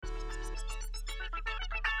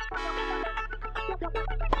Please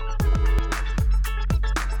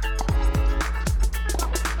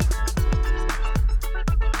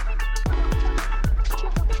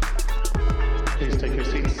take your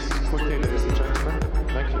seats quickly, ladies and gentlemen.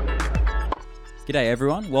 Thank you. G'day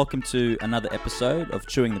everyone, welcome to another episode of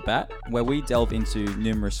Chewing the Bat, where we delve into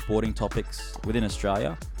numerous sporting topics within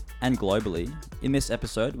Australia and globally. In this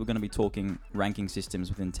episode, we're going to be talking ranking systems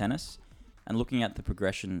within tennis and looking at the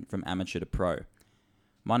progression from amateur to pro.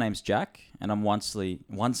 My name's Jack, and I'm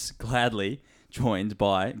once gladly joined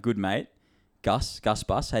by good mate, Gus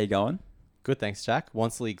Bus. How you going? Good, thanks, Jack.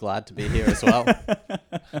 Oncely glad to be here as well.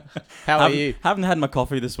 How are you? Haven't had my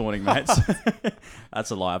coffee this morning, mate.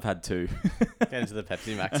 That's a lie. I've had two. Get into the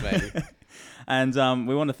Pepsi Max, maybe. And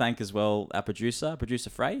we want to thank as well our producer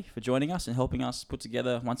Frey, for joining us and helping us put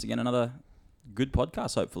together, once again, another good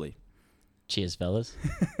podcast, hopefully. Cheers, fellas.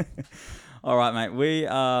 All right, mate. We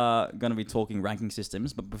are going to be talking ranking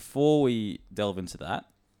systems, but before we delve into that,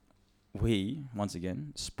 once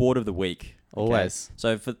again, sport of the week. Okay? Always.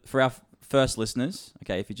 So for our first listeners,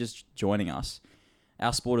 okay, if you're just joining us,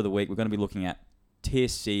 our sport of the week, we're going to be looking at Tier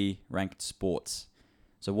C ranked sports.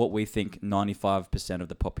 So what we think 95% of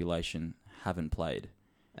the population haven't played.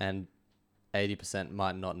 And 80%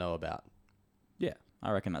 might not know about. Yeah, I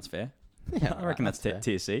reckon that's fair. Yeah, I reckon that's fair.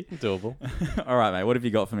 Tier C. Doable. All right, mate. What have you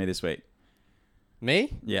got for me this week?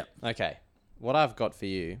 Me? Yeah. Okay. What I've got for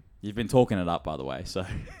you, You've been talking it up, by the way, so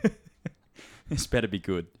this better be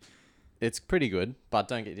good. it's pretty good, but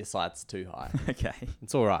don't get your sights too high. Okay.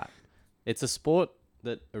 It's all right. It's a sport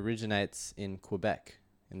that originates in Quebec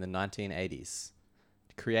in the 1980s,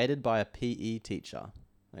 created by a PE teacher.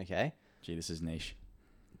 Okay? Gee, this is niche.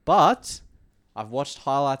 But I've watched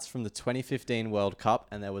highlights from the 2015 World Cup,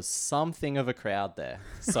 and there was something of a crowd there.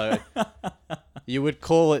 So you would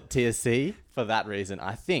call it Tier C for that reason,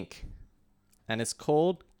 I think. And it's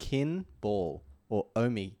called kin ball, or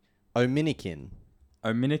Ominikin.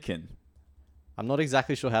 Ominican. I'm not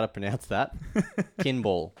exactly sure how to pronounce that. Kin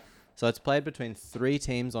ball. So it's played between 3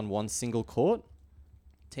 teams on one single court.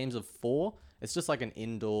 Teams of 4. It's just like an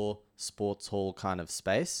indoor sports hall kind of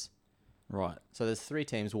space. Right. So there's 3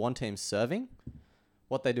 teams. One team's serving.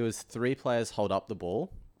 What they do is 3 players hold up the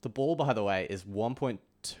ball. The ball, by the way, is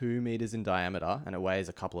 1.2 meters in diameter and it weighs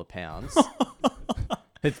a couple of pounds.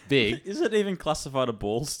 It's big. Is it even classified a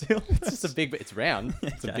ball still? It's just a big, it's round.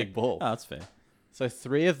 It's a big ball. Oh, that's fair. So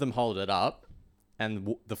 3 of them hold it up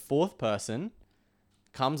and the 4th person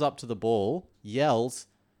comes up to the ball, yells,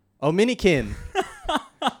 Ominikin,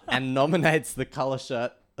 and nominates the color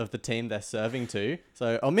shirt of the team they're serving to.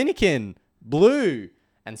 So Ominikin, blue,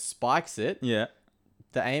 and spikes it. Yeah.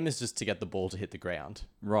 The aim is just to get the ball to hit the ground.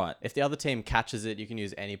 Right. If the other team catches it, you can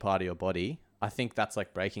use any part of your body. I think that's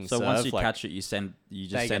like breaking serve. So once you catch it, you send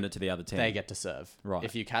it to the other team. They get to serve. Right.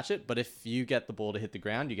 If you catch it, but if you get the ball to hit the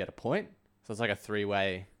ground, you get a point. So it's like a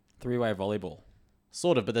three-way volleyball.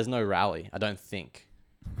 sort of, but there's no rally, I don't think.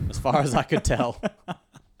 As far as I could tell.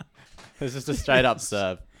 It's just a straight up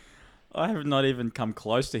serve. I have not even come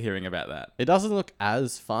close to hearing about that. It doesn't look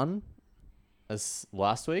as fun as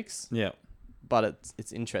last week's, Yeah. but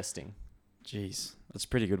it's interesting. Jeez, that's a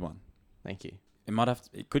pretty good one. Thank you.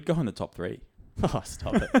 It could go in the top 3. Oh,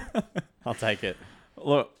 stop it. I'll take it.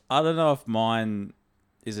 Look, I don't know if mine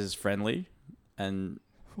is as friendly, and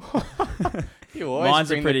You always mine's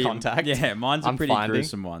bring a pretty the contact. Yeah, mine's a I'm pretty finding.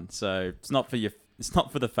 gruesome one. So it's not for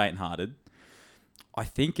the faint-hearted. I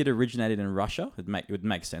think it originated in Russia. It would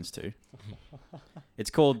make sense too. It's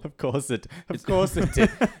called. Of course it did.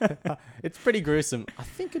 It's pretty gruesome. I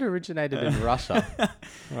think it originated in Russia.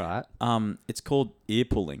 All right. It's called ear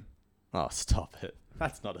pulling. Oh, stop it.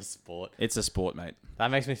 That's not a sport. It's a sport, mate. That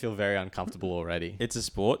makes me feel very uncomfortable already. It's a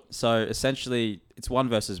sport. So essentially, it's 1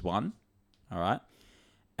 versus 1. All right,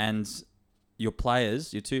 and your 2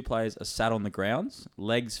 players are sat on the ground,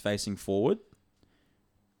 legs facing forward.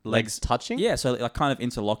 Legs touching? Yeah, so like kind of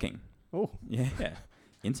interlocking. Oh. Yeah,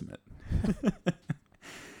 intimate.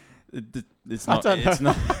 It's I not. don't know. It's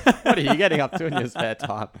not. What are you getting up to in your spare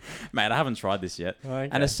time? Mate, I haven't tried this yet. Okay.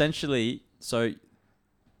 And essentially, so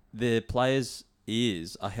the players'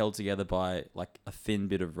 ears are held together by like a thin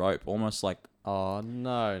bit of rope, almost like Oh,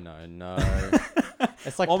 no.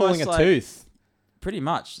 It's like Almost pulling a like- tooth. pretty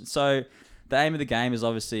much. So the aim of the game is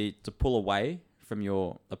obviously to pull away from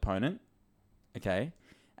your opponent, okay?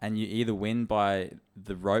 And you either win by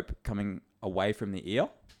the rope coming away from the ear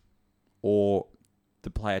or the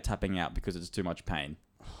player tapping out because it's too much pain.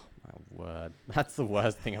 My word. That's the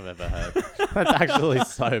worst thing I've ever heard. That's actually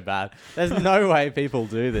so bad. There's no way people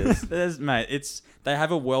do this. Mate, they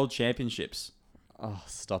have a world championships. Oh,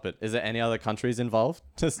 stop it. Is there any other countries involved?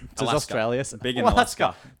 Does Alaska. Australia? Big in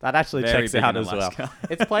Alaska. That actually Very checks big out in as well. Alaska.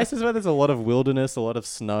 It's places where there's a lot of wilderness, a lot of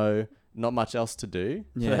snow, not much else to do.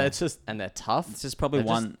 Yeah. So it's just, and they're tough. This is probably They're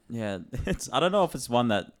just- one. Yeah, I don't know if it's one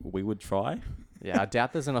that we would try. Yeah, I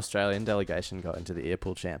doubt there's an Australian delegation going to the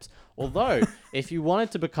Earpool Champs. Although, if you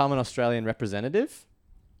wanted to become an Australian representative,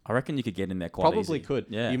 I reckon you could get in there quite probably easy. could.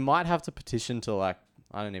 Yeah. You might have to petition to I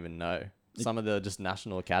don't even know, some of the just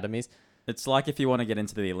national academies. It's like if you want to get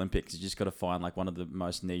into the Olympics, you just got to find like one of the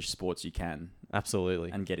most niche sports you can Absolutely.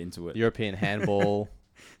 and get into it. European handball,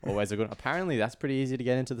 always a good. Apparently, that's pretty easy to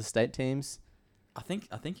get into the state teams. I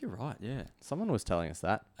think you're right. Yeah. Someone was telling us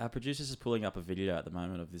that. Our producer's is pulling up a video at the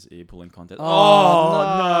moment of this ear pulling contest.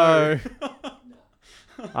 Oh, no.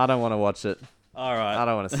 I don't want to watch it. All right. I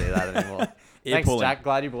don't want to see that anymore. Ear Thanks, pulling. Jack.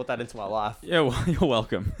 Glad you brought that into my life. Yeah, well, you're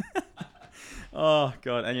welcome. Oh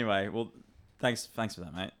god. Anyway, well, thanks for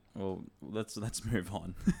that, mate. Well, let's move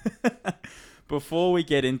on. Before we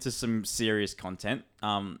get into some serious content,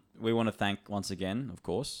 we want to thank once again, of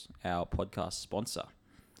course, our podcast sponsor,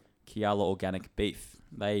 Kiala Organic Beef.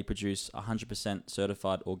 They produce 100%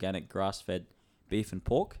 certified organic grass-fed beef and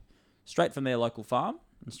pork, straight from their local farm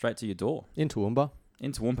and straight to your door In Toowoomba.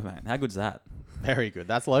 in Toowoomba, man. How good's that? Very good.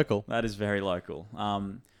 That's local. That is very local.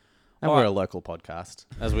 And All we're right. a local podcast,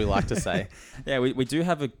 as we like to say. Yeah, we do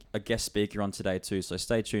have a guest speaker on today too, so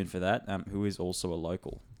stay tuned for that, who is also a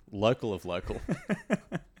local. Local of local.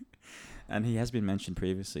 And he has been mentioned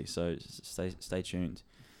previously, so stay tuned.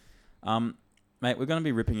 Mate, we're going to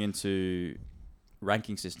be ripping into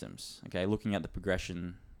ranking systems, okay, looking at the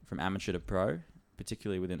progression from amateur to pro,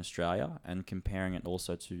 particularly within Australia, and comparing it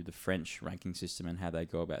also to the French ranking system and how they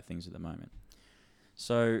go about things at the moment.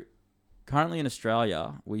 So currently in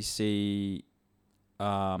Australia, we see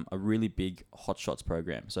a really big Hot Shots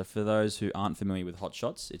program. So for those who aren't familiar with Hot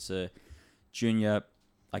Shots, it's a junior,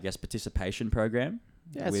 I guess, participation program.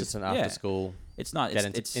 Yeah, it's just an after school. It's not.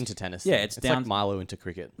 Get It's into tennis. yeah, thing. it's it's down- like Milo into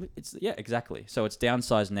cricket. It's yeah, exactly. So it's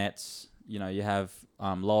downsized nets. You know, you have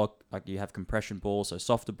lower, like you have compression balls, so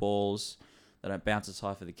softer balls that don't bounce as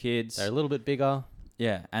high for the kids. They're a little bit bigger,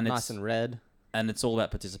 Yeah, and nice and red. it's all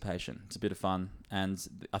about participation. It's a bit of fun, and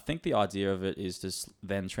I think the idea of it is to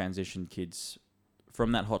then transition kids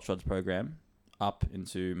from that Hot Shots program up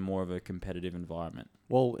into more of a competitive environment.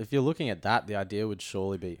 Well, if you're looking at that, the idea would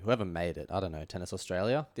surely be, whoever made it, I don't know, Tennis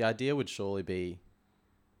Australia, the idea would surely be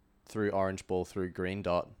through orange ball, through green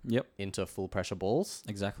dot, Yep, into full pressure balls.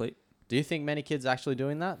 exactly. Do you think many kids are actually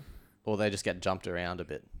doing that? Or they just get jumped around a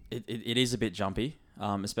bit? It is a bit jumpy,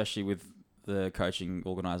 especially with the coaching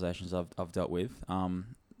organisations I've dealt with.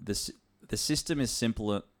 The system is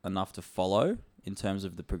simple enough to follow in terms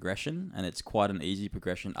of the progression, and it's quite an easy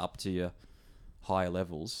progression up to your higher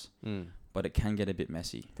levels, but it can get a bit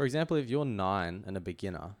messy. For example, if you're 9 and a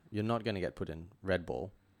beginner, you're not going to get put in red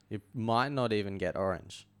ball. You might not even get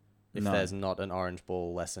orange if No. there's not an orange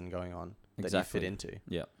ball lesson going on that Exactly. you fit into.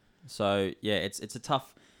 Yeah. So yeah, it's a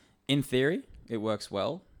tough. In theory, it works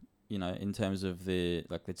well. You know, in terms of the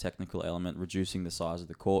technical element, reducing the size of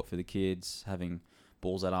the court for the kids, having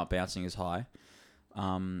balls that aren't bouncing as high.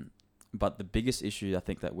 But the biggest issue I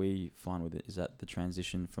think that we find with it is that the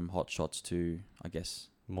transition from Hot Shots to, I guess,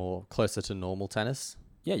 More closer to normal tennis.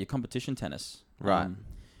 yeah, your competition tennis. Right.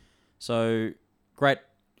 So great.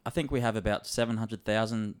 I think we have about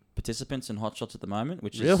 700,000 participants in Hot Shots at the moment,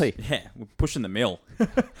 which is Really? yeah, we're pushing the mill.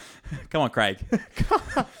 Come on, Craig.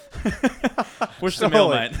 Push the mill,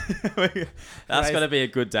 mate. That's Raise- got to be a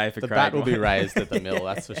good day for The Craig. bat will be raised at the mill,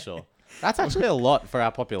 that's for sure. That's actually a lot for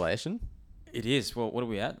our population. It is. Well, what are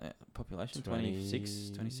we at? Population 20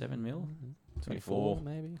 26, 27 mil, 24 24.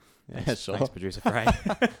 maybe. Thanks, Yeah, sure. Thanks, producer Craig.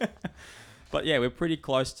 But yeah, we're pretty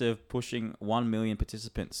close to pushing 1 million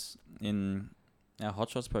participants in our Hot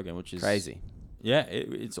Shots program, which is Crazy. Yeah,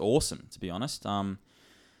 it's awesome, to be honest.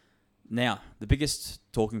 Now, the biggest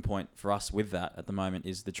talking point for us with that at the moment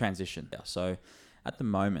is the transition. So at the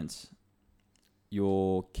moment,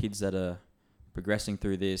 your kids that are progressing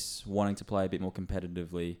through this, wanting to play a bit more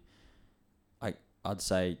competitively, I'd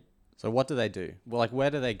say, So what do they do? Well, like,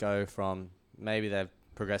 where do they go from? Maybe they've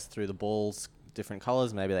progressed through the balls, different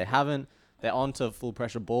colors. Maybe they haven't. They're onto full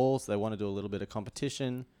pressure balls. They want to do a little bit of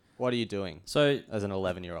competition. What are you doing so as an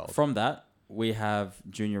 11-year-old? from that, we have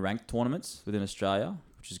junior ranked tournaments within Australia,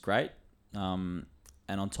 which is great. And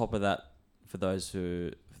on top of that, for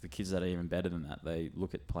the kids that are even better than that, they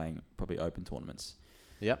look at playing probably open tournaments.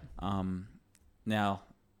 Yep. Now,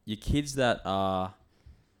 your kids that are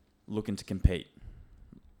looking to compete,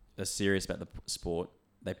 are serious about the sport,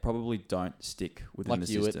 they probably don't stick within Like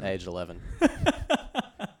the you system. at age 11.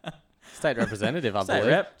 State representative, I State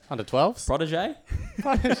believe. rep. Under 12s. Protege.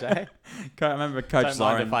 Protege. I remember Coach Don't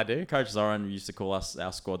Zoran. mind if I do. Coach Zoran used to call us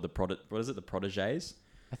our squad the the proteges.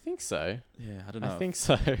 I think so. Yeah, I don't know. I think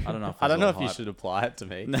so. I don't know if I it's don't know all if you hype. should apply it to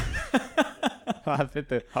me. I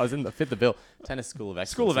was in the fit the bill. Tennis School of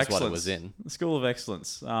Excellence. School of is Excellence. what it was in. School of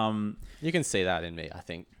Excellence. You can see that in me. I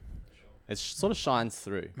think it sort of shines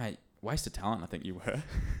through. Mate, waste of talent. I think you were.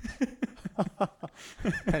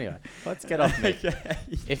 Anyway, let's get off me. Okay.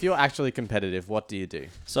 If you're actually competitive, what do you do?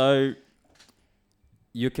 So,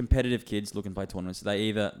 your competitive kids looking to play tournaments.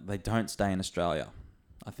 They don't stay in Australia.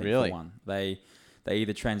 I think Really? for one, they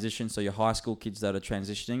either transition. So your high school kids that are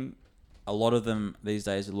transitioning, a lot of them these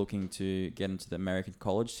days are looking to get into the American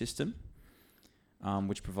college system,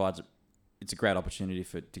 which provides it's a great opportunity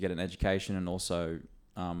to get an education and also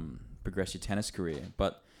progress your tennis career.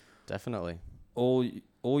 But Definitely. all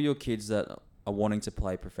your kids that are wanting to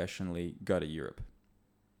play professionally go to Europe.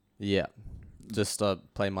 Yeah. Just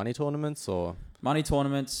play money tournaments or... Money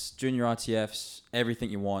tournaments, junior ITFs,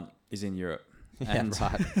 everything you want is in Europe. Yeah,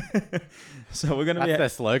 right. So we're going to That's be their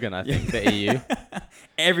slogan, I think, the EU.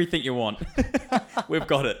 everything you want. We've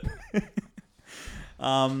got it.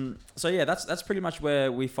 So yeah, that's pretty much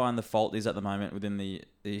where we find the fault is at the moment within the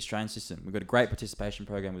Australian system. We've got a great participation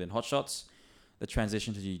program within Hot Shots. The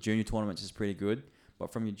transition to your junior tournaments is pretty good,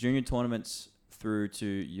 but from your junior tournaments through to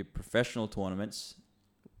your professional tournaments,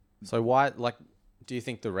 So why, do you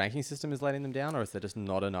think the ranking system is letting them down, or is there just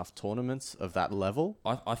not enough tournaments of that level?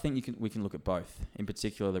 I think we can look at both. In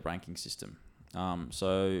particular, the ranking system.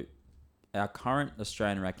 So our current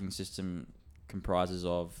Australian ranking system comprises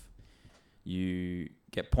of you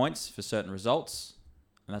get points for certain results,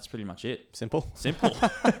 and that's pretty much it. Simple. Simple,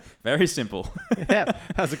 very simple. Yeah,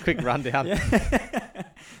 that was a quick rundown.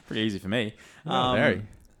 Pretty easy for me. Very.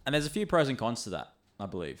 And there's a few pros and cons to that, I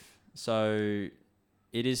believe. So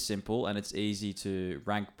it is simple and it's easy to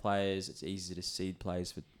rank players. It's easy to seed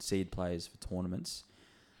players for tournaments.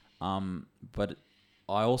 But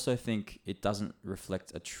I also think it doesn't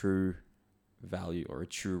reflect a true value or a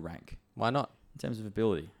true rank Why not? in terms of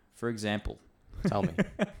ability. For example, Tell me.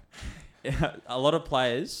 a lot of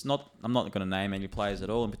players, I'm not going to name any players at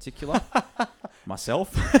all in particular,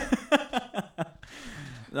 myself.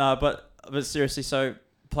 No, but seriously, so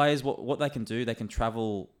players, what they can do, they can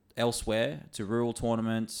travel elsewhere to rural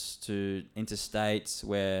tournaments, to interstates,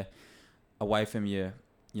 where away from your,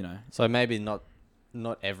 So maybe not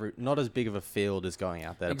as big of a field as going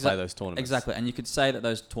out there to play those tournaments. Exactly. And you could say that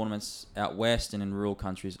those tournaments out west and in rural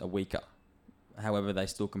countries are weaker. However, they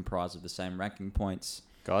still comprise of the same ranking points.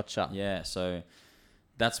 Gotcha. Yeah, so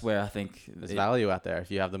that's where I think There's value out there if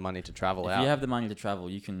you have the money to travel if out. you have the money to travel,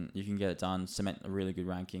 you can get it done, cement a really good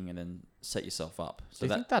ranking, and then set yourself up. So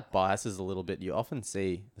Do you think that biases a little bit? You often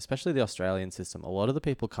see, especially the Australian system, a lot of the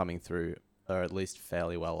people coming through are at least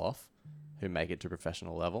fairly well off who make it to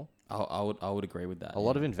professional level. I would agree with that. A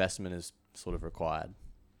lot of investment is sort of required.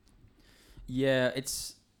 Yeah,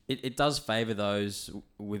 it does favour those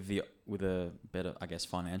with a better, I guess,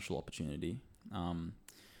 financial opportunity.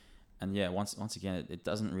 And yeah, once again, it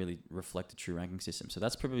doesn't really reflect a true ranking system. So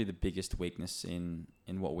that's probably the biggest weakness in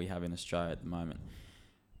what we have in Australia at the moment.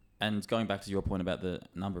 And going back to your point about the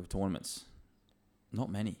number of tournaments,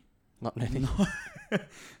 not many. Not many.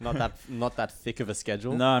 not that thick of a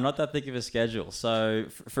schedule. No, not that thick of a schedule. So,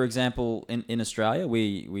 for example, in Australia,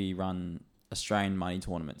 we run Australian money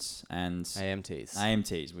tournaments and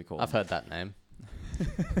AMTs, we call them. I've heard that name.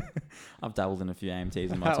 I've dabbled in a few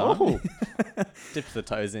AMTs in my time. Oh. Dipped the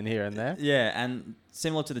toes in here and there. Yeah, and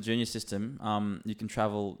similar to the junior system, you can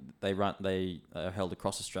travel. They are held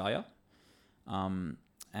across Australia,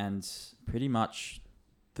 and pretty much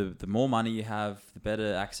the more money you have, the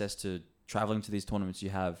better access to traveling to these tournaments you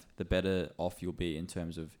have, the better off you'll be in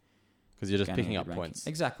terms of because you're just gaining picking a up good ranking. points.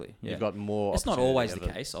 Exactly. Yeah. You've got more. It's not always the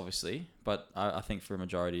opportunity case, obviously, but I think for a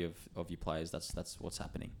majority of your players, that's what's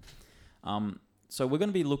happening. So we're going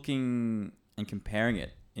to be looking and comparing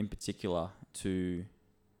it in particular to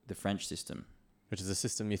the French system. Which is a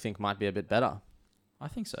system you think might be a bit better. I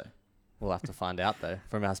think so. We'll have to find out though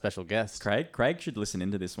from our special guest. Craig should listen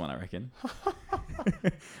into this one, I reckon.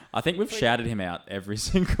 I think we've shouted him out every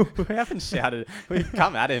single. We haven't shouted. We've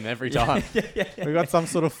come at him every time. We've got some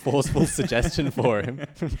sort of forceful suggestion for him.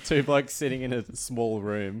 Two blokes sitting in a small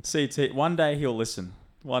room. CT. One day he'll listen.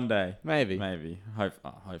 One day. Maybe.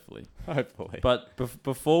 Hopefully. Hopefully. But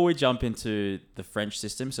before we jump into the French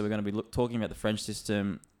system, so we're going to be talking about the French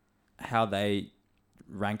system, how they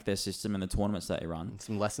rank their system and the tournaments that they run.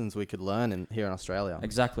 Some lessons we could learn here in Australia.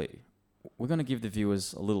 Exactly. We're going to give the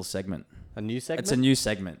viewers a little segment. A new segment? It's a new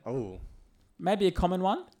segment. Oh. maybe a common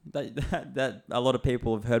one that a lot of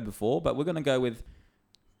people have heard before, but we're going to go with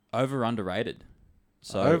over underrated.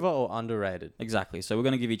 So Over or underrated? exactly. So we're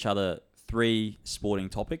going to give each other 3 sporting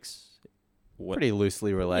topics. Pretty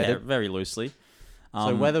loosely related. Yeah, very loosely.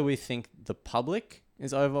 So whether we think the public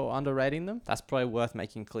is over or underrating them, that's probably worth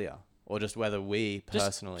making clear. Or just whether we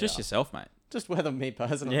personally just are. yourself, mate. Just whether me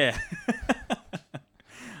personally. Yeah.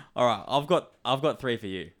 All right, I've got 3 for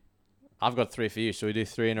you. I've got 3 for you. Should we do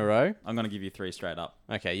 3 in a row? I'm going to give you 3 straight up.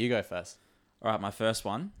 Okay, you go first. All right, my first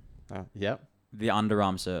one, Yep. the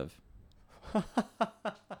underarm serve.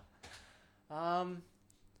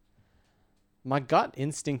 My gut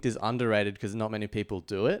instinct is underrated because not many people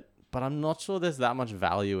do it, but I'm not sure there's that much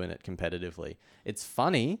value in it competitively. It's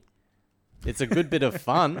funny. It's a good bit of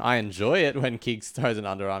fun. I enjoy it when Kiggs throws an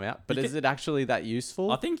underarm out, but is it actually that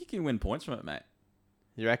useful? I think you can win points from it, mate.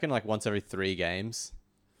 You reckon like once every 3 games?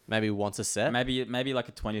 Maybe once a set? Maybe like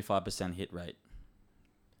a 25% hit rate.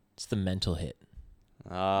 It's the mental hit.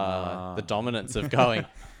 The dominance of going.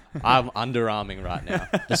 I'm underarming right now.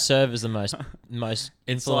 The serve is the most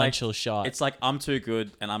influential shot. It's like, I'm too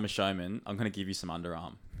good and I'm a showman. I'm going to give you some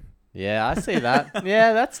underarm. Yeah, I see that.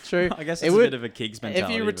 Yeah, that's true. I guess it's a bit of a Kiggs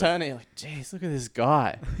mentality. If you return it, you're like, geez, look at this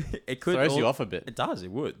guy. It could Throws you off a bit. It does.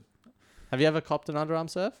 It would. Have you ever copped an underarm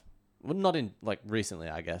serve? Well, not in like recently,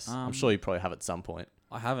 I guess. I'm sure you probably have at some point.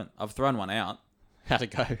 I haven't. I've thrown one out. How'd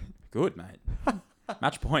it go? Good, mate.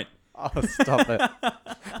 Match point. Oh, stop it.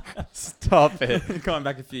 Stop it. Going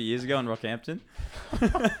back a few years ago in Rockhampton.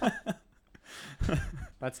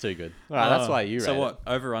 That's too good. All right, that's why you rate So it. what?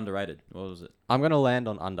 Over or underrated? What was it? I'm going to land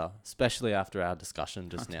on under, especially after our discussion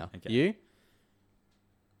just now. Okay. You?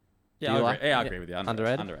 Yeah, Do I you agree. like- Yeah, I agree with you.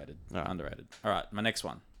 Underrated? Underrated. All right. Underrated. All right, my next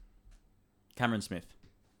one. Cameron Smith.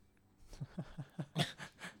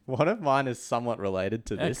 One of mine is somewhat related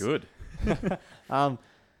to Yeah, this. good.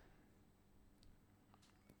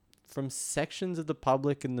 From sections of the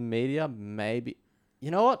public and the media, maybe. You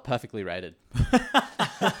know what? Perfectly rated.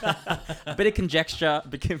 A bit of conjecture.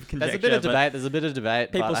 There's a bit of debate. There's a bit of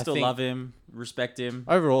debate. People but I still think love him, respect him.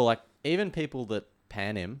 overall, like even people that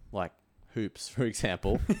pan him, like Hoops, for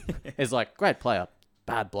example, is like great player,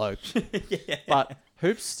 bad bloke. But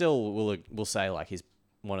Hoops still will say like he's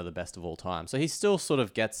one of the best of all time. So he still sort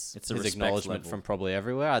of gets It's a his respect acknowledgement level. from probably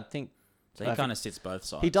everywhere. I think So he kind of sits both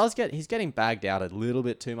sides. he's getting bagged out a little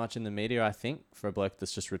bit too much in the media, I think, for a bloke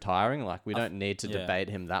that's just retiring. Like we don't need to yeah. debate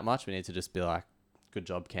him that much. We need to just be like, good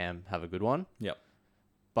job, Cam, have a good one. Yep.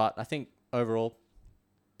 But I think overall,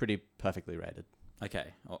 pretty perfectly rated.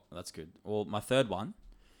 Okay. Oh, that's good. Well, my third one.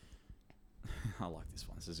 I like this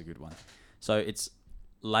one. This is a good one. So it's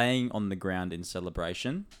laying on the ground in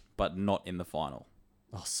celebration, but not in the final.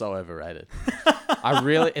 Oh, so overrated.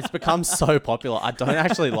 It's become so popular. I don't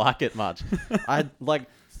actually like it much. I like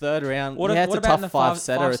third round. What It's a about tough in the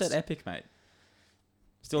five-setter. five set epic, mate?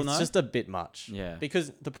 Still no? It's just a bit much. Yeah.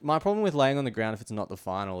 Because my problem with laying on the ground if it's not the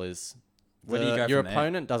final is Where do you go your from there?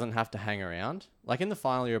 opponent doesn't have to hang around. Like in the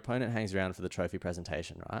final, your opponent hangs around for the trophy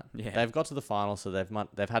presentation, right? Yeah. They've got to the final, so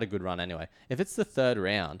they've had a good run anyway. If it's the third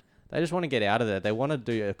round, they just want to get out of there. They want to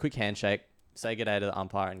do a quick handshake, say good day to the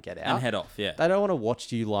umpire, and get out. And head off, yeah. They don't want to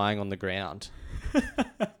watch you lying on the ground.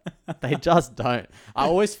 They just don't. I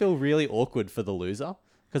always feel really awkward for the loser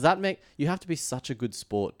because you have to be such a good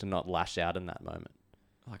sport to not lash out in that moment.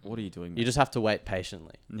 Like, what are you doing? You mate? just have to wait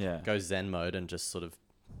patiently, Yeah. go Zen mode, and just sort of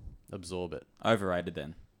absorb it. Overrated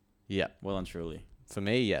then. Yeah, Well and truly. for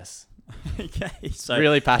me, yes. Okay. So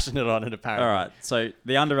Really passionate on it, apparently. all right. So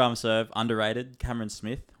the underarm serve, underrated. Cameron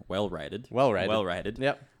Smith, well rated. Well rated. Well rated.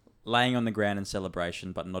 Yep. Laying on the ground in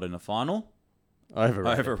celebration, but not in a final.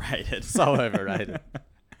 Overrated. Overrated. So overrated.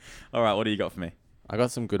 All right. What do you got for me? I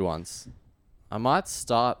got some good ones. I might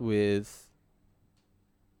start with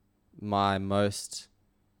my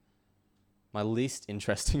least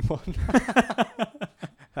interesting one.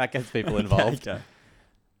 That gets people involved. Okay.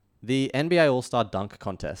 The NBA All-Star Dunk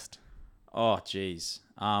Contest. Oh, geez.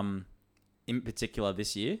 In particular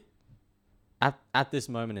this year. At this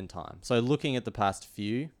moment in time. So looking at the past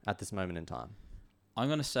few at this moment in time. I'm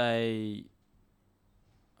going to say,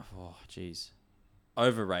 oh, geez,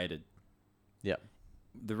 overrated. Yep.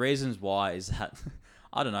 The reasons why is that,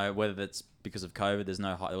 I don't know whether that's because of COVID.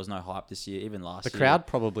 There was no hype this year, even last The year. crowd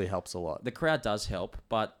probably helps a lot. The crowd does help,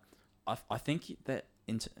 but I think that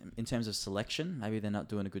in terms of selection, maybe they're not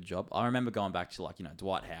doing a good job. I remember going back to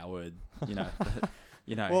Dwight Howard,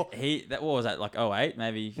 Well- what was that, like 08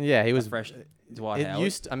 maybe? Yeah, he a was fresh Dwight It Howard.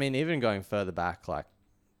 used I mean, even going further back, like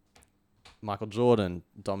Michael Jordan,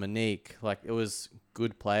 Dominique, like it was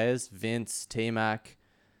good players, Vince, T-Mac.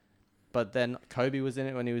 But then Kobe was in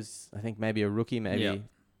it when he was, I think, maybe a rookie, maybe Yeah.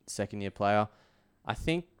 second-year player. I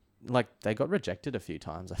think like they got rejected a few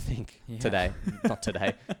times. I think Yeah. not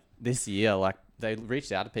today, this year. Like they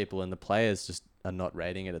reached out to people and the players just are not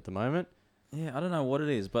rating it at the moment. Yeah, I don't know what it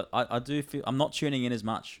is, but I do feel I'm not tuning in as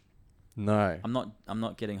much. No, I'm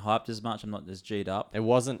not getting hyped as much. I'm not as G'd up.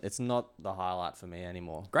 it's not the highlight for me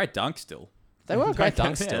anymore. Great dunk still. They were great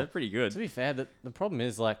dunks Yeah, still. they're pretty good. To be fair, the problem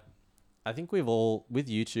is like, I think we've all, with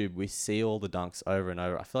YouTube, we see all the dunks over and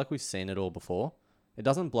over. I feel like we've seen it all before. It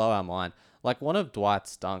doesn't blow our mind. Like one of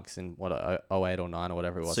Dwight's dunks in 08 or 09 or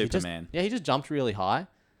whatever it was. Superman. He just jumped really high.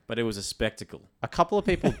 But it was a spectacle. A couple of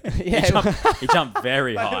people, He jumped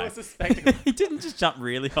very But high. it was a spectacle. He didn't just jump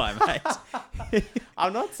really high, mate.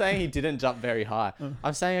 I'm not saying he didn't jump very high.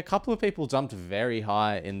 I'm saying a couple of people jumped very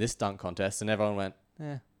high in this dunk contest and everyone went,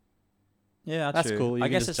 Yeah, That's true. cool. You I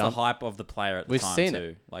can guess just it's jump. the hype of the player at the We've time seen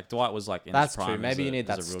too. Like Dwight was like in that's his prime. true. Maybe as you a- need as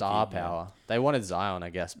that a rookie, star yeah. power. They wanted Zion, I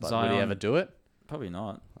guess, but would he Zion. ever do it? Probably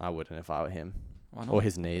not. I wouldn't if I were him. Why not? Or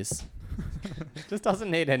his knees. Just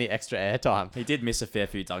doesn't need any extra airtime. He did miss a fair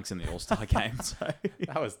few dunks in the All Star game, so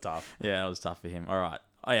That was tough. yeah, it was tough for him. All right.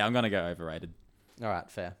 Oh yeah, I'm gonna go overrated. All right,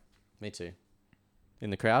 fair. Me too. In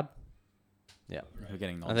the crowd? Yeah. We're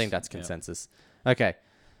getting nods. I think that's Yeah. consensus. Okay.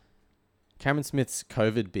 Cameron Smith's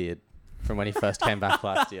COVID beard from when he first came back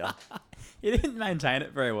last year. He didn't maintain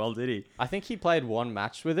it very well, did he? I think he played one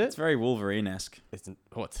match with It's it. very Wolverine-esque. It's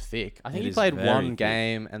thick. I think It he is played very one thick.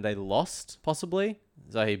 game and they lost, possibly.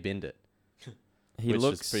 So he binned it, He which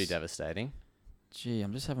looks was pretty devastating. Gee,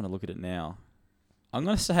 I'm just having a look at it now. I'm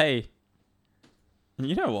gonna say,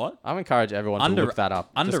 you know what? I encourage everyone Under- to look that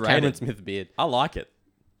up. Just underrated. Cameron Smith beard. I like it.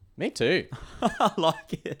 Me too. I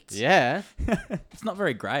like it. Yeah. It's not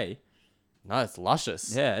very grey. No, it's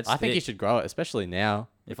luscious. Yeah, it's I think you thick. should grow it, especially now.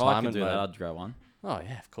 If I could Retirement do that, mode. I'd grow one. Oh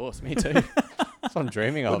yeah, of course. Me too. That's what I'm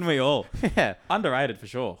dreaming of. Wouldn't we all? Yeah, Underrated for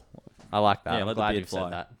sure. I like that. Yeah, I'm let the glad beard you've fly.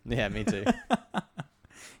 said that. Yeah, me too.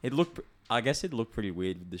 I guess it'd look pretty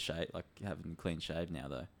weird with the shave, like having a clean shave now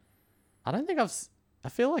though. I don't think I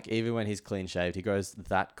feel like even when he's clean shaved, he goes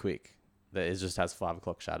that quick that it just has 5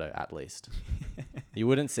 o'clock shadow at least. You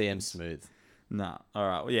wouldn't see him smooth. Nah. All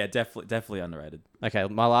right. Well, yeah, definitely underrated. Okay,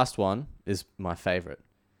 my last one is my favorite.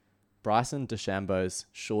 Bryson DeChambeau's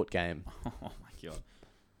short game. Oh my god.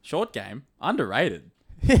 Short game, underrated.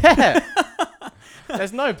 Yeah.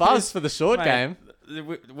 There's no buzz for the short Mate, game.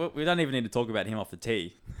 We don't even need to talk about him off the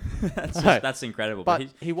tee. No. That's incredible. But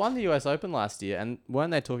he won the US Open last year, and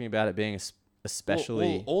weren't they talking about it being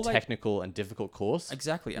especially all they- technical and difficult course?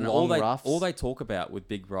 exactly, and long roughs. all they talk about with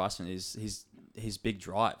Big Bryson is his big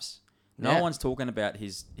drives. No Yeah. one's talking about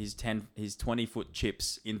his 20-foot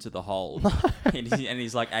chips into the hole and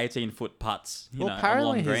his like 18-foot putts. You Well, know, on apparently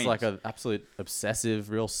long he's greens. like an absolute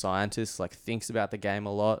obsessive, real scientist. Like thinks about the game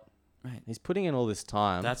a lot. Mate, He's putting in all this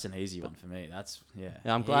time. that's an easy one for me. That's yeah.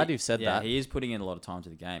 Yeah, I'm glad you've said that. He is putting in a lot of time to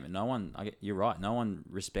the game, and no one. You're right. No one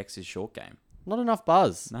respects his short game. Not enough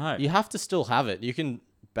buzz. No. You have to still have it. You can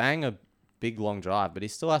bang a big long drive, but he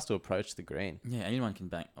still has to approach the green. Yeah, anyone can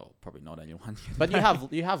bang. Oh, probably not anyone. But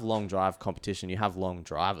you have long drive competition. You have long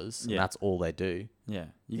drivers, and Yeah. that's all they do. Yeah,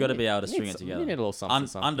 you got to be able to string it You together. need a little something.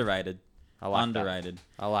 something. Underrated. I like Underrated.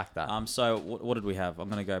 that. I like that. So what did we have? I'm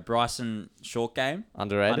gonna go Bryson short game.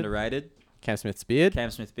 Underrated. Underrated. Cam Smith's beard. Cam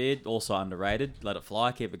Smith beard also underrated. Let it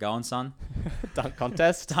fly. Keep it going, son. Dunk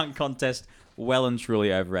contest. Dunk contest. Well and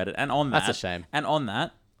truly overrated. And on that, That's a shame. And on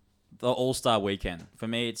that, the All Star weekend for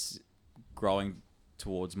me, it's growing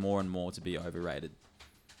towards more and more to be overrated.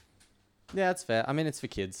 Yeah, that's fair. I mean, it's for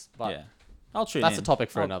kids, but Yeah, I'll tune in. that's a topic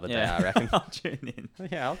for another day, I reckon. I'll tune in.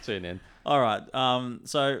 Yeah, I'll tune in. All right.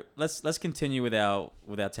 So let's continue with our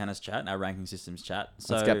tennis chat, our ranking systems chat.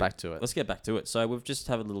 So Let's get back to it. Let's get back to it. So we've just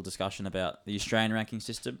had a little discussion about the Australian ranking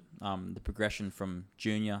system, the progression from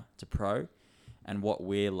junior to pro, and what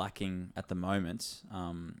we're lacking at the moment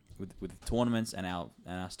with tournaments and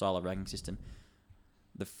our style of ranking system.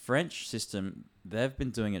 The French system, they've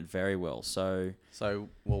been doing it very well. So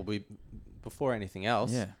Before anything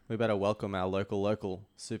else, Yeah. we better welcome our local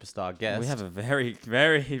superstar guest. we have a very,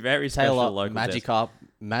 very, very special Taylor local guest. Magikarp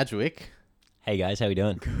Madgwick. Hey guys, how you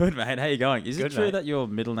doing? Good, mate. How you going? Is it Good, true mate. that your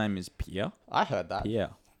middle name is Pierre? I heard that. Pierre.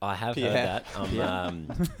 I have Pierre. heard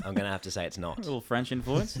that. I'm gonna have to say it's A not. little French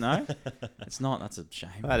influence? No? It's not. That's a shame.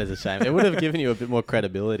 That is a shame. It would have given you a bit more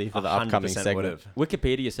credibility for the upcoming 100% segment. would've.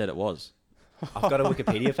 Wikipedia said it was. I've got a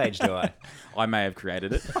Wikipedia page, do I? I may have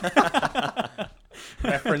created it.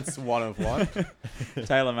 Reference one of one.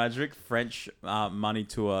 Taylor Madgwick, French money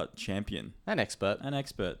tour champion. An expert. An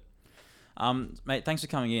expert. Mate, thanks for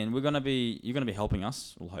coming in. You're gonna be helping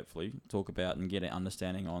us, well, hopefully, talk about and get an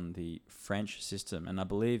understanding on the French system. And I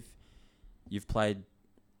believe you've played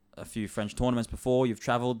a few French tournaments before. You've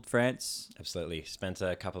travelled France. Absolutely. Spent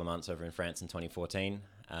a couple of months over in France in 2014,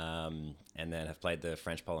 and then have played the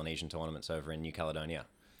French Polynesian tournaments over in New Caledonia.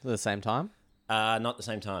 At the same time? Not the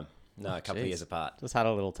same time. No, a couple of Jeez. years apart. Just had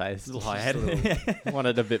a little taste. A little high-headed.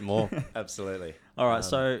 Wanted a bit more. Absolutely. All right,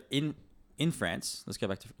 so in France, let's go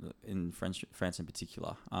back to in France in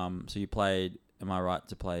particular. So you played. Am I right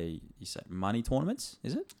to play? You said money tournaments,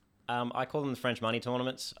 is it? I call them the French money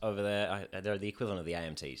tournaments over there. They're the equivalent of the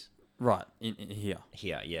AMTs. Right, in here.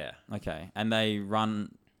 Here, yeah. Okay, and they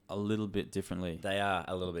run a little bit differently. They are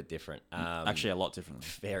a little bit different. Actually, a lot differently.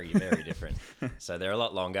 Very, very different. So they're a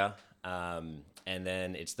lot longer. And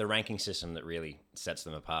then it's the ranking system that really sets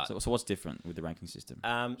them apart. So what's different with the ranking system?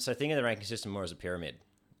 So think of the ranking system more as a pyramid.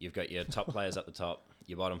 You've got your top players up the top,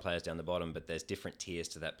 your bottom players down the bottom, but there's different tiers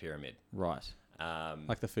to that pyramid. Right.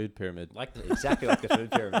 Like the food pyramid. Exactly like the food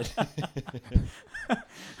pyramid.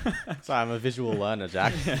 Sorry, I'm a visual learner,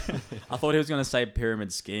 Jack. I thought he was going to say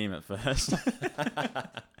pyramid scheme at first.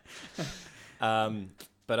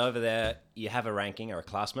 But over there, you have a ranking or a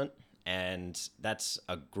classment, and that's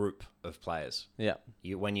a group of players. Yeah.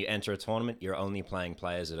 When you enter a tournament, you're only playing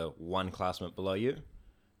players that are one classment below you.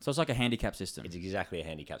 So it's like a handicap system. It's exactly a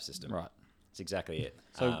handicap system. Right. It's exactly it.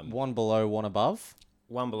 So one below, one above?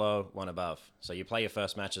 One below, one above. So you play your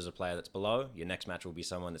first match as a player that's below. Your next match will be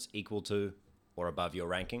someone that's equal to or above your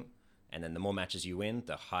ranking. And then the more matches you win,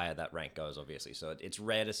 the higher that rank goes, obviously. So it's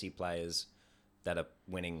rare to see players that are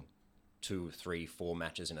winning 2, 3, 4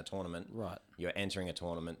 matches in a tournament. Right. You're entering a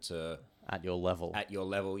tournament to At your level. at your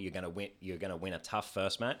level. You're gonna win a tough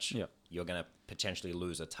first match. Yep. You're gonna potentially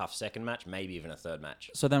lose a tough second match, maybe even a third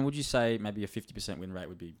match. So then would you say maybe a 50% win rate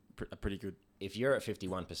would be a pretty good... If you're at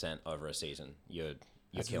 51% over a season, you're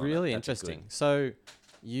That's killing it. really That's a interesting. good- So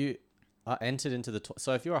you are entered into the...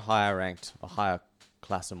 So if you're a higher ranked, a higher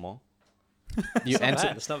classement, you It's not enter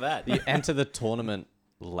bad. It's not bad. you enter the tournament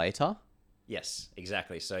later? Yes,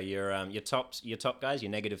 exactly. So your top guys,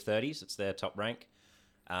 your negative 30s, it's their top rank.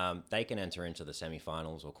 They can enter into the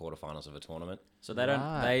semi-finals or quarterfinals of a tournament. So they don't.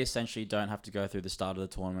 Right. They essentially don't have to go through the start of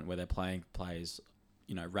the tournament where they're playing players,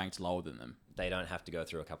 ranked lower than them. They don't have to go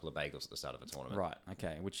through a couple of bagels at the start of a tournament. Right.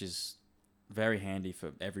 Okay. Which is very handy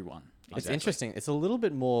for everyone. It's Exactly. interesting. It's a little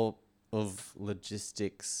bit more of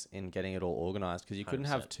logistics in getting it all organized because you couldn't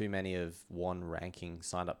have 100%. too many of one ranking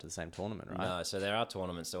signed up to the same tournament, right? No, so there are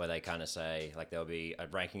tournaments where they kind of say, like, there'll be a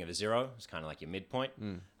ranking of a 0. It's kind of like your midpoint.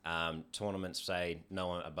 Tournaments say no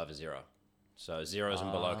one above a 0. So 0s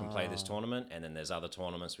and below can play this tournament, and then there's other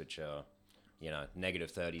tournaments which are,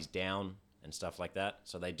 negative 30s down and stuff like that.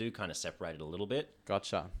 So they do kind of separate it a little bit.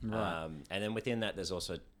 Gotcha. And then within that, there's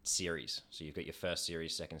also series. So you've got your first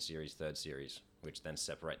series, second series, third series, which then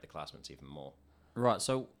separate the classmates even more. Right.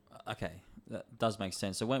 So okay, that does make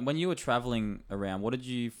sense. So when you were traveling around, what did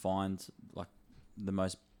you find like the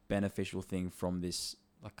most beneficial thing from this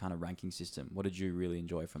like kind of ranking system? What did you really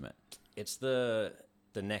enjoy from it? It's the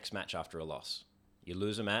next match after a loss. You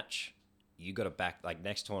lose a match, you got to back like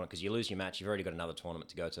next tournament because you lose your match. You've already got another tournament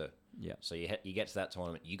to go to. Yeah. So you get to that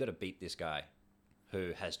tournament, you got to beat this guy,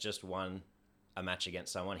 who has just won a match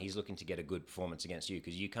against someone. He's looking to get a good performance against you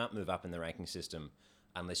because you can't move up in the ranking system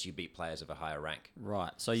unless you beat players of a higher rank.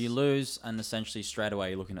 Right. So you lose, and essentially straight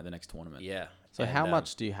away you're looking at the next tournament. Yeah. So And, how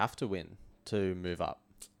much do you have to win to move up?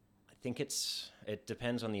 I think it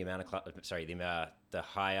depends on the amount of the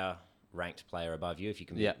higher ranked player above you. If you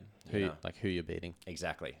can, Yeah. you know. Who you're beating.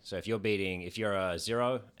 Exactly. So if you're a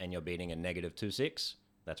 0 and you're beating a negative 2-6,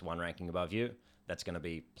 that's one ranking above you. That's going to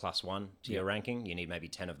be +1 to your ranking. You need maybe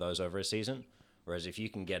 10 of those over a season. Whereas if you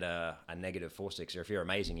can get a negative 4-6, or if you're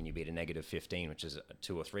amazing and you beat a negative 15, which is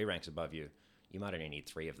 2 or 3 ranks above you, you might only need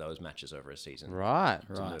 3 of those matches over a season. Right.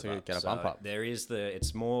 move To up. get a So bump up. There is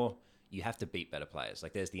it's more, you have to beat better players.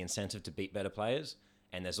 Like there's the incentive to beat better players,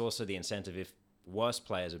 and there's also the incentive if worse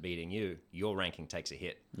players are beating you, your ranking takes a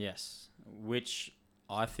hit. Yes. Which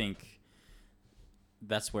I think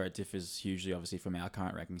that's where it differs hugely, obviously, from our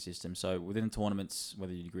current ranking system. So within tournaments,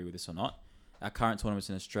 whether you agree with this or not, our current tournaments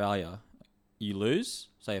in Australia, you lose,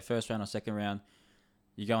 say a first round or second round,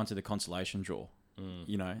 you go into the consolation draw,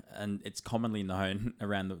 and it's commonly known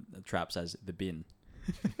around the traps as the bin.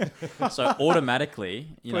 So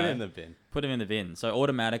automatically, Put it in the bin. put them in the bin. So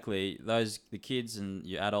automatically, the kids and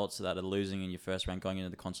your adults that are losing in your first round going into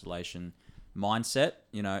the consolation mindset,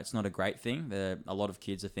 it's not a great thing. A lot of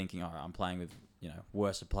kids are thinking, all right, I'm playing with,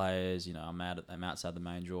 worse players, I'm outside the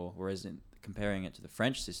main draw. Whereas comparing it to the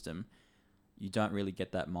French system, you don't really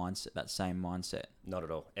get that mindset, that same mindset. Not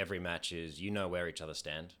at all. Every match is, you know where each other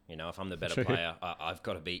stand. You know, if I'm the better True. player, I've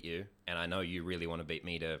got to beat you, and I know you really want to beat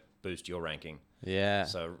me to boost your ranking. Yeah.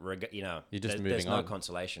 So, you know, You're just there's moving no on.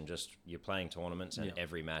 consolation. Just you're playing tournaments, and Yeah.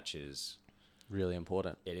 every match is. Really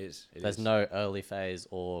important. It is. There's no early phase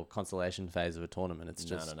or consolation phase of a tournament. It's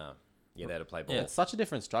just no. You're there to play ball. Yeah. it's such a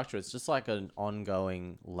different structure. It's just like an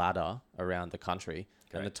ongoing ladder around the country.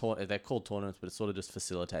 And they're called tournaments, but it sort of just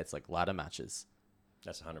facilitates like ladder matches.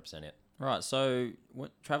 That's 100% it. Right, so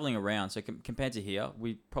traveling around, so compared to here,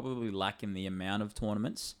 we probably lack in the amount of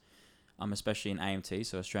tournaments, especially in AMT,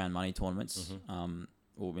 so Australian money tournaments,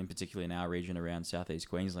 or in particular in our region around southeast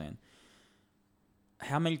Queensland.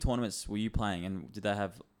 How many tournaments were you playing, and did they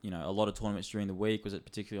have a lot of tournaments during the week? Was it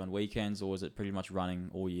particularly on weekends, or was it pretty much running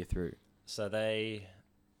all year through? So they're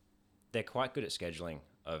quite good at scheduling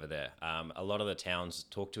over there. A lot of the towns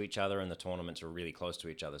talk to each other, and the tournaments are really close to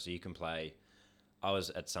each other. So you can play. I was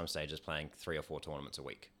at some stages playing 3 or 4 tournaments a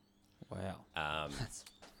week. Wow,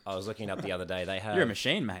 I was looking up the other day. They have. you're a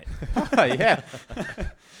machine, mate. Yeah.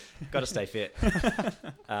 Got to stay fit.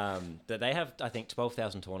 That they have, I think,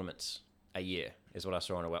 12,000 tournaments a year is what I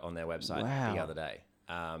saw on their website Wow. the other day.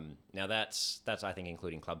 Now that's I think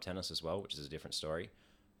including club tennis as well, which is a different story.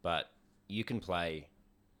 But you can play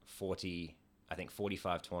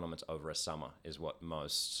 45 tournaments over a summer is what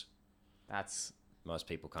most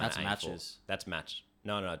people kind of That's aim matches. for. That's match.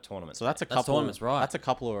 No, tournaments. So that's a That's couple. tournaments, right. That's a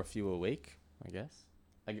couple or a few a week, I guess.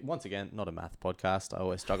 Once again, not a math podcast. I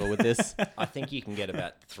always struggle with this. I think you can get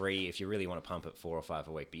about 3 if you really want to pump it 4 or 5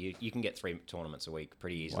 a week. But you can get 3 tournaments a week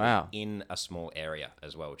pretty easily Wow. in a small area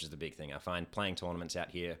as well, which is the big thing. I find playing tournaments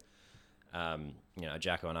out here.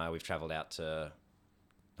 Jacko and I, we've travelled out to,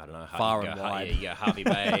 I don't know, Far and wide. Harvey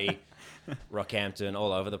Bay, Rockhampton,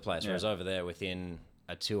 all over the place. Whereas over there, within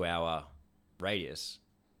a 2-hour radius,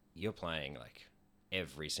 you're playing like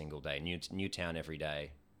every single day, new town every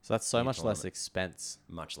day, So that's so New much less tournament. expense.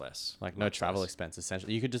 much less. Like no Much travel less. expense,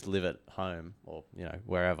 essentially. You could just live at home or,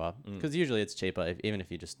 wherever. Because usually it's cheaper, even if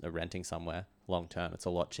you just are renting somewhere long term. It's a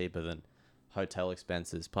lot cheaper than hotel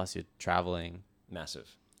expenses. Plus you're traveling.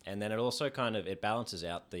 Massive. And then it also it balances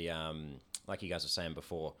out the, like you guys were saying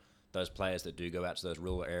before, those players that do go out to those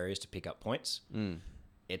rural areas to pick up points.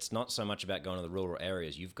 It's not so much about going to the rural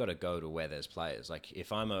areas. You've got to go to where there's players. Like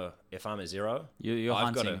if I'm a zero, You're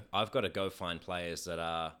hunting. I've got to go find players that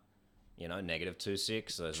are,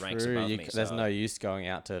 -2-6. Those ranks above me. There's So- no use going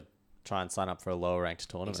out to try and sign up for a lower ranked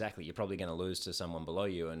tournament. Exactly. You're probably going to lose to someone below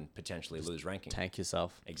you and potentially lose ranking. Tank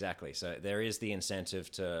yourself. Exactly. So there is the incentive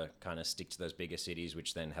to kind of stick to those bigger cities,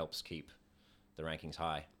 which then helps keep the rankings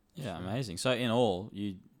high. Yeah, amazing. So in all,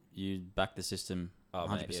 you back the system Oh,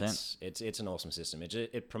 100%. mate, it's an awesome system.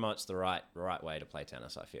 It promotes the right way to play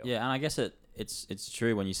tennis, I feel. Yeah, and I guess it's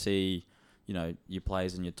true when you see, your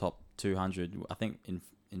players in your top 200. I think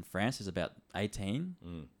in France there's about 18.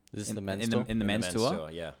 Is this in the men's in tour? in the men's tour.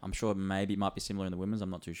 Yeah. I'm sure maybe it might be similar in the women's. I'm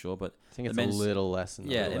not too sure, but I think it's the a men's- little less than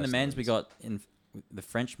yeah, the in the less men's than we got in the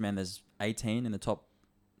French men. There's 18 in the top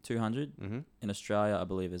 200. In Australia, I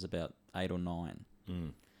believe there's about 8 or 9.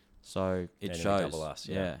 So it Nearly shows. double us,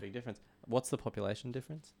 yeah. yeah, Big difference. What's the population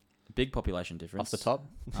difference? big population difference Off the top?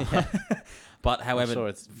 But however, sure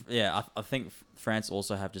it's- I think France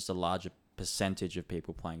also have just a larger percentage of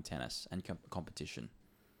people playing tennis and competition.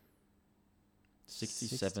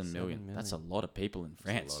 67 million. That's a lot of people in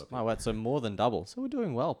France. Oh, wait, so more than double. So we're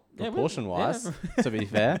doing well, Yeah, proportion-wise, yeah. to be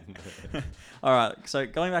fair. All right. So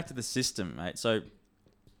going back to the system, mate. So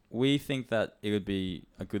we think that it would be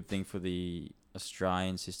a good thing for the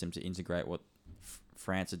Australian system to integrate what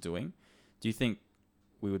France are doing. Do you think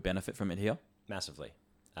we would benefit from it here? Massively.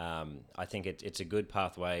 I think it's a good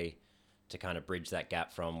pathway to kind of bridge that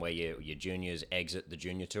gap from where your juniors exit the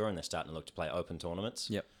junior tour and they're starting to look to play open tournaments.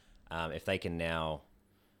 Yep. If they can now,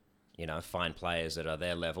 find players that are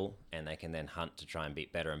their level and they can then hunt to try and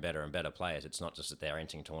beat better and better and better players. It's not just that they're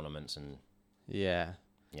entering tournaments and, Yeah.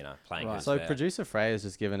 playing. Right. who's So there. producer Frey has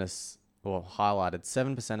just given us, or highlighted,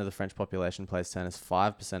 7% of the French population plays tennis,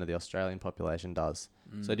 5% of the Australian population does.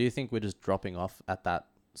 So do you think we're just dropping off at that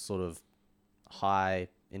sort of high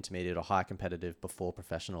intermediate or high competitive before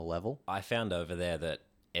professional level? I found over there that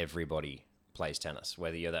everybody plays tennis,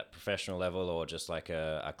 whether you're that professional level or just like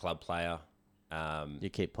a club player. You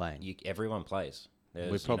keep playing. Everyone plays.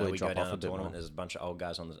 We probably we drop go down off a a bit tournament. more. There's a bunch of old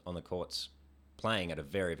guys on the courts playing at a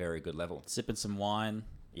very, very good level. Sipping some wine.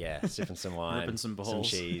 Yeah, sipping some wine, Ripping some some balls.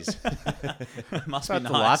 cheese. Must be That's nice. the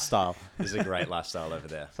lifestyle. It's a great lifestyle over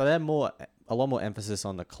there. So they're a lot more emphasis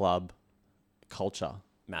on the club culture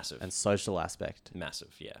Massive. and social aspect.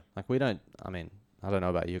 Massive, yeah. Like I don't know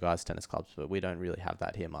about you guys, tennis clubs, but we don't really have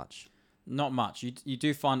that here much. Not much. You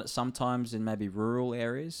do find it sometimes in maybe rural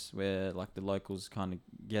areas where like the locals kind of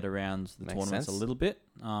get around the Makes tournaments sense. a little bit.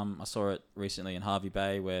 I saw it recently in Harvey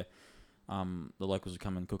Bay where the locals would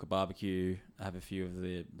come and cook a barbecue, have a few of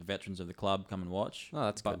the veterans of the club come and watch. Oh,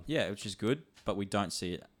 that's but good. yeah, which is good, but we don't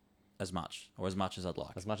see it as much as I'd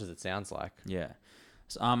like. As much as it sounds like. Yeah.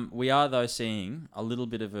 So, we are, though, seeing a little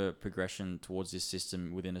bit of a progression towards this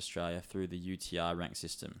system within Australia through the UTR rank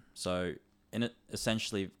system. So, in it,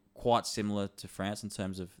 essentially quite similar to France in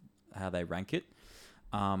terms of how they rank it,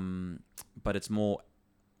 but it's more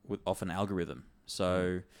off an algorithm.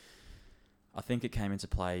 So, I think it came into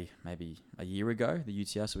play maybe a year ago, the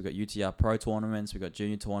UTR. So, we've got UTR Pro tournaments, we've got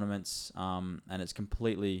junior tournaments, and it's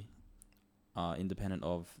completely independent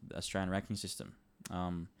of the Australian ranking system.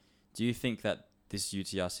 Do you think that this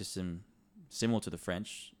UTR system, similar to the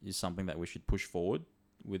French, is something that we should push forward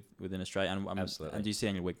within Australia? And, Absolutely. And do you see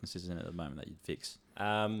any weaknesses in it at the moment that you'd fix?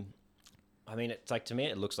 I mean, it's like, to me,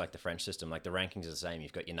 it looks like the French system. Like, the rankings are the same.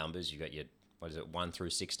 You've got your numbers. You've got your, 1 through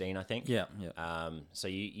 16, I think. Yeah. So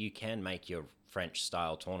you can make your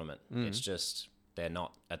French-style tournament. It's just they're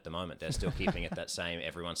not at the moment. They're still keeping it that same.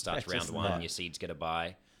 Everyone starts They're round just 1. not. Your seeds get a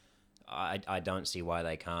bye. I don't see why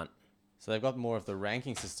they can't. So they've got more of the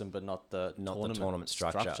ranking system, but not the Tournament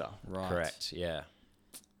structure. Right. Correct. Yeah.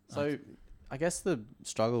 So I guess the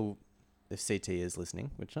struggle, if CT is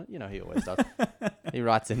listening, which he always does, he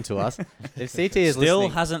writes into us. If CT is Still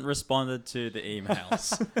listening, hasn't responded to the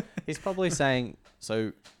emails. he's probably saying,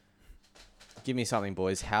 so give me something,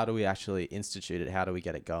 boys. How do we actually institute it? How do we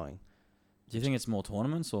get it going? Do you think it's more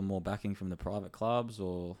tournaments or more backing from the private clubs,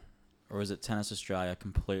 or is it Tennis Australia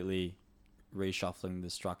completely reshuffling the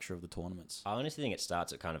structure of the tournaments? I honestly think it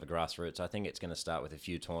starts at kind of a grassroots. I think it's going to start with a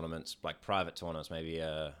few tournaments, like private tournaments. Maybe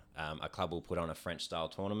a club will put on a French-style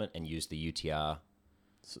tournament and use the UTR.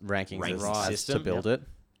 Rankings Ranking as system, to build it.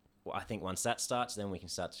 Well, I think once that starts, then we can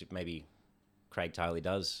start to maybe Craig Tiley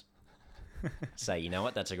does say, you know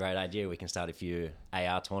what, that's a great idea. We can start a few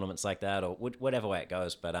AR tournaments like that, or whatever way it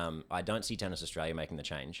goes. But I don't see Tennis Australia making the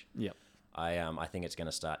change. Yep. I think it's going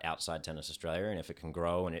to start outside Tennis Australia, and if it can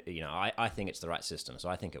grow, and I think it's the right system, so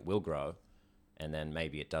I think it will grow, and then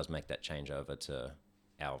maybe it does make that change over to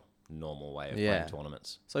our normal way of playing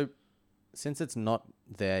tournaments. So since it's not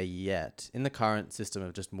there yet, in the current system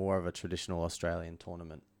of just more of a traditional Australian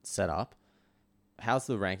tournament setup, how's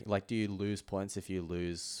the rank? Like, do you lose points if you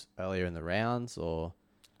lose earlier in the rounds, or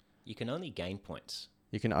You can only gain points.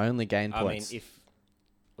 you can only gain points? I mean, if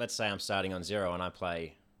let's say I'm starting on 0 and I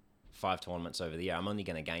play 5 tournaments over the year, I'm only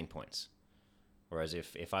going to gain points. Whereas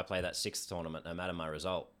if I play that 6th tournament, no matter my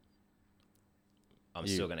result, I'm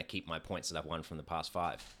still going to keep my points that I've won from the past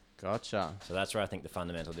 5. Gotcha. So that's where I think the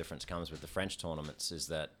fundamental difference comes with the French tournaments, is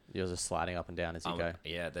that You're just sliding up and down as you go.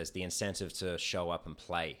 yeah, there's the incentive to show up and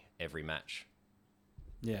play every match.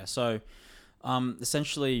 Yeah. So,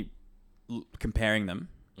 essentially, comparing them.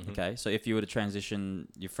 Okay. So if you were to transition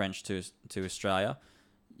your French to Australia,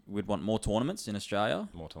 we'd want more tournaments in Australia.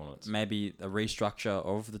 More tournaments. Maybe a restructure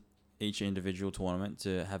of each individual tournament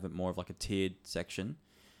to have it more of like a tiered section,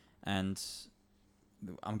 and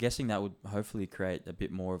I'm guessing that would hopefully create a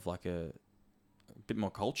bit more of like a bit more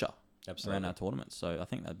culture around our tournaments. So I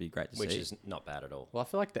think that'd be great to see. Which is not bad at all. Well, I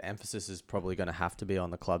feel like the emphasis is probably going to have to be on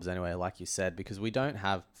the clubs anyway, like you said, because we don't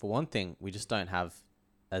have, for one thing, we just don't have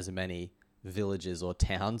as many villages or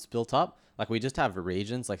towns built up. Like, we just have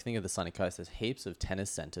regions. Like, think of the Sunny Coast. There's heaps of tennis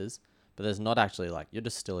centers, but there's not actually, like, you're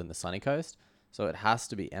just still in the Sunny Coast. So it has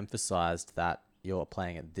to be emphasized that you're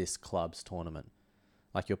playing at this club's tournament.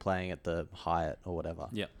 Like, you're playing at the Hyatt or whatever.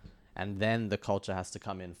 Yeah. And then the culture has to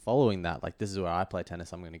come in following that. Like, this is where I play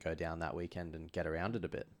tennis. I'm going to go down that weekend and get around it a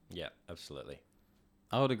bit. Yeah, absolutely.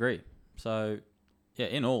 I would agree. So, yeah,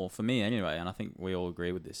 in all, for me anyway, and I think we all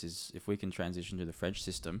agree with this, is if we can transition to the French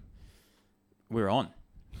system, we're on.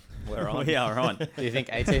 We're on. We are on. Do you think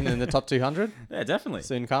 18 in the top 200 Yeah, definitely.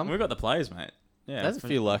 soon come? We've got the players, mate. Yeah, There's a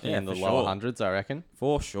few lurking in the for lower sure. hundreds, I reckon.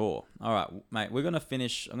 For sure. All right, mate, we're going to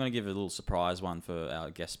finish. I'm going to give a little surprise one for our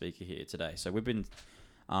guest speaker here today. So we've been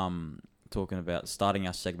talking about starting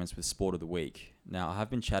our segments with Sport of the Week. Now, I have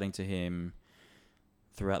been chatting to him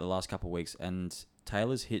throughout the last couple of weeks, and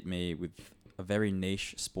Taylor's hit me with a very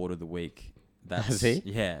niche Sport of the Week. Has he?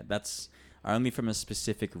 Yeah, that's only from a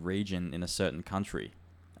specific region in a certain country.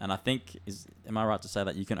 And I think, am I right to say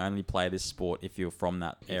that you can only play this sport if you're from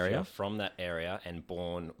that If area? you're from that area and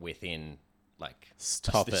born within, like,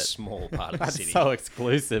 Stop this it. small part of the That's city. so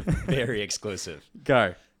exclusive. Very exclusive.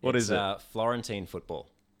 Go. What It's, is it? Florentine football.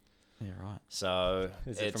 Yeah, right. So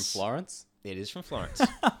Is it from it's- Florence? It is from Florence.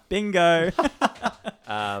 Bingo.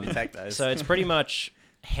 Take those. So it's pretty much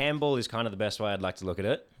handball is kind of the best way I'd like to look at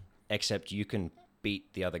it. except you can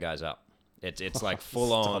beat the other guys up. It's like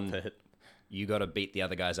full on. Stop it. You got to beat the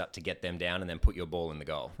other guys up to get them down and then put your ball in the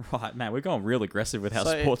goal. Right, man, we're going real aggressive with our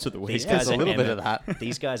So sports of the These week. There's guys a are little bit MM of that.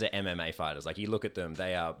 These guys are MMA fighters. Like you look at them,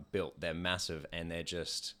 they are built, they're massive, and they're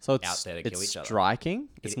just So out it's there to kill it's each other. striking.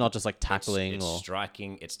 It's It- not just like tackling it's or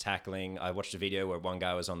striking, it's tackling. I watched a video where one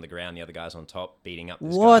guy was on the ground, the other guy's on top, beating up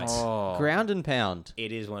this what? guy. Oh. Ground and pound.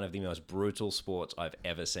 It is one of the most brutal sports I've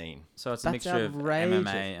ever seen. So it's a That's mixture outrageous. of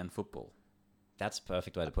MMA and football. That's the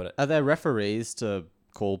perfect way to put it. Are there referees to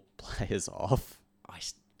call players off? I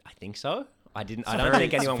think so. I don't very-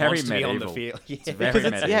 think it's anyone very wants to be on the medieval. field. Yeah. It's very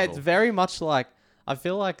Because medieval. it's very much like I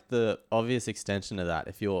feel like the obvious extension of that.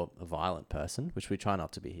 If you're a violent person, which we try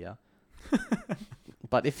not to be here,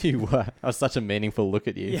 but if you were, that was such a meaningful look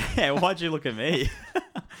at you. Yeah, why'd you look at me?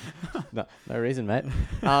 No reason, mate.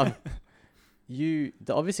 The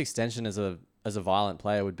obvious extension as a violent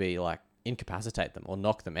player would be like incapacitate them or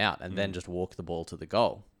knock them out and then just walk the ball to the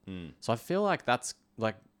goal. So I feel like that's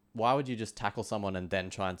like, why would you just tackle someone and then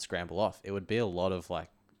try and scramble off? It would be a lot of like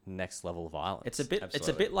next level violence. It's a bit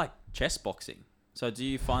Absolutely. like chess boxing. So do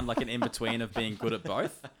you find like an in between of being good at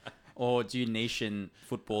both, or do you niche in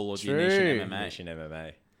football, or do you niche in True. MMA? Nation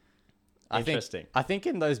MMA. I Interesting. think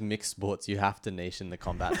in those mixed sports you have to niche in the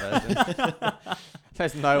combat version.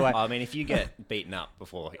 There's no way. I mean, if you get beaten up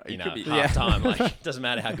before could be- half time, like it doesn't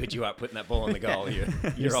matter how good you are putting that ball in the goal,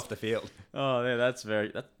 you're off the field. Oh, yeah, that's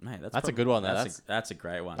That's a good one, though. That's a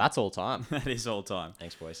great one. That's all time. That is all time.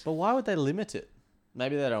 Thanks, boys. But why would they limit it?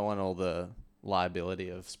 Maybe they don't want all the liability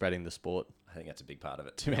of spreading the sport. I think that's a big part of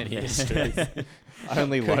it. Too many industries.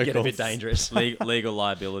 Only Could locals. get a bit dangerous. Legal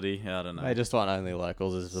liability. I don't know. They just want only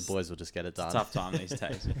locals, as the boys will just get it done. Tough time these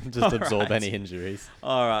days. Just absorb Alright. any injuries.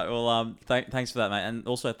 All right. Well, thanks for that, mate, and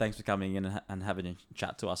also thanks for coming in and having a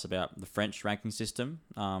chat to us about the French ranking system,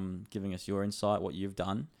 giving us your insight, what you've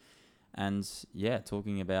done, and yeah,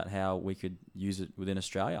 talking about how we could use it within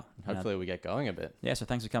Australia. Hopefully we get going a bit. Yeah. So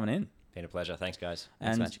thanks for coming in. Been a pleasure. Thanks, guys.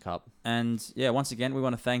 Thanks, And Magic Cup. And yeah, once again, we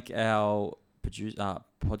want to thank our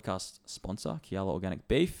podcast sponsor, Kiala Organic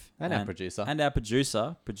Beef, And our producer. and our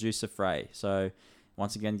producer Frey. So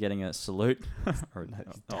once again, getting a salute. Or,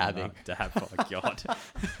 dabbing. Dab. Oh God,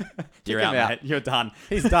 you're him out, out. mate. You're done.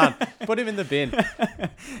 He's done. Put him in the bin.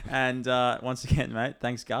 And once again, mate,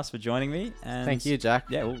 thanks Gus for joining me. And Thank you, Jack.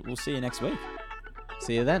 Yeah, we'll see you next week.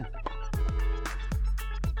 See you then.